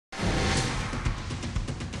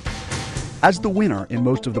As the winner in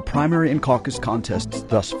most of the primary and caucus contests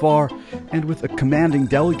thus far, and with a commanding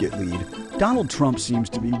delegate lead, Donald Trump seems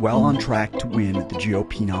to be well on track to win the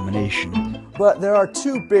GOP nomination. But there are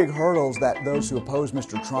two big hurdles that those who oppose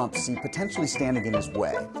Mr. Trump see potentially standing in his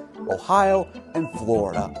way: Ohio and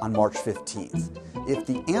Florida on March 15th. If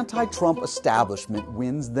the anti-Trump establishment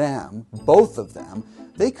wins them, both of them,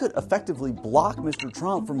 they could effectively block Mr.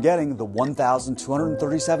 Trump from getting the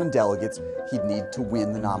 1,237 delegates he'd need to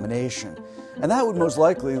win the nomination. And that would most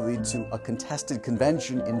likely lead to a contested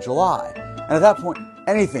convention in July. And at that point,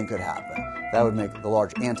 anything could happen. That would make the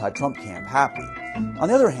large anti-Trump camp happy. On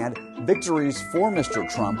the other hand, victories for Mr.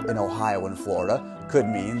 Trump in Ohio and Florida could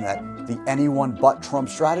mean that the anyone but Trump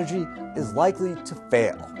strategy is likely to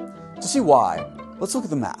fail. To see why, let's look at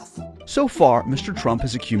the math. So far, Mr. Trump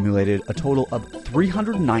has accumulated a total of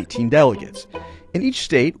 319 delegates. In each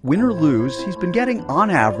state, win or lose, he's been getting, on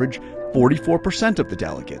average, 44% of the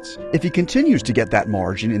delegates. If he continues to get that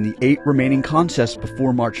margin in the 8 remaining contests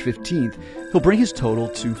before March 15th, he'll bring his total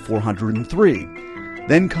to 403.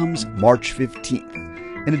 Then comes March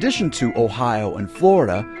 15th. In addition to Ohio and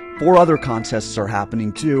Florida, 4 other contests are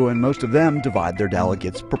happening too, and most of them divide their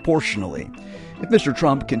delegates proportionally. If Mr.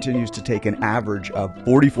 Trump continues to take an average of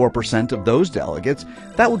 44% of those delegates,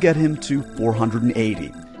 that will get him to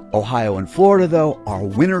 480. Ohio and Florida, though, are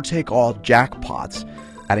winner-take-all jackpots.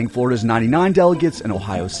 Adding Florida's 99 delegates and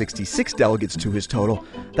Ohio's 66 delegates to his total,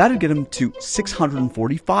 that'd get him to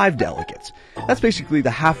 645 delegates. That's basically the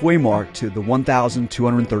halfway mark to the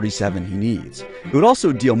 1,237 he needs. It would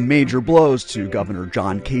also deal major blows to Governor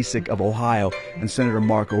John Kasich of Ohio and Senator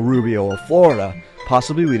Marco Rubio of Florida,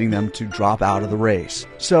 possibly leading them to drop out of the race.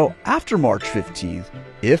 So after March 15th,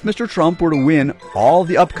 if Mr. Trump were to win all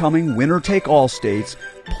the upcoming winner-take-all states,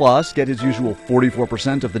 plus get his usual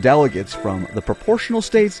 44% of the delegates from the proportional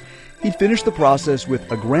states, he'd finish the process with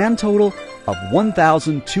a grand total of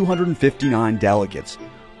 1,259 delegates,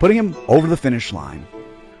 putting him over the finish line.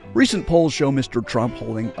 Recent polls show Mr. Trump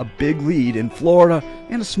holding a big lead in Florida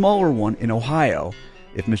and a smaller one in Ohio.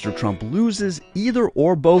 If Mr. Trump loses either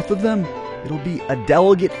or both of them, it'll be a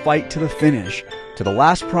delegate fight to the finish, to the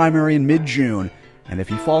last primary in mid-June, and if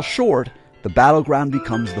he falls short, the battleground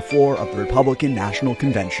becomes the floor of the Republican National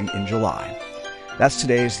Convention in July. That's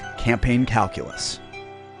today's Campaign Calculus.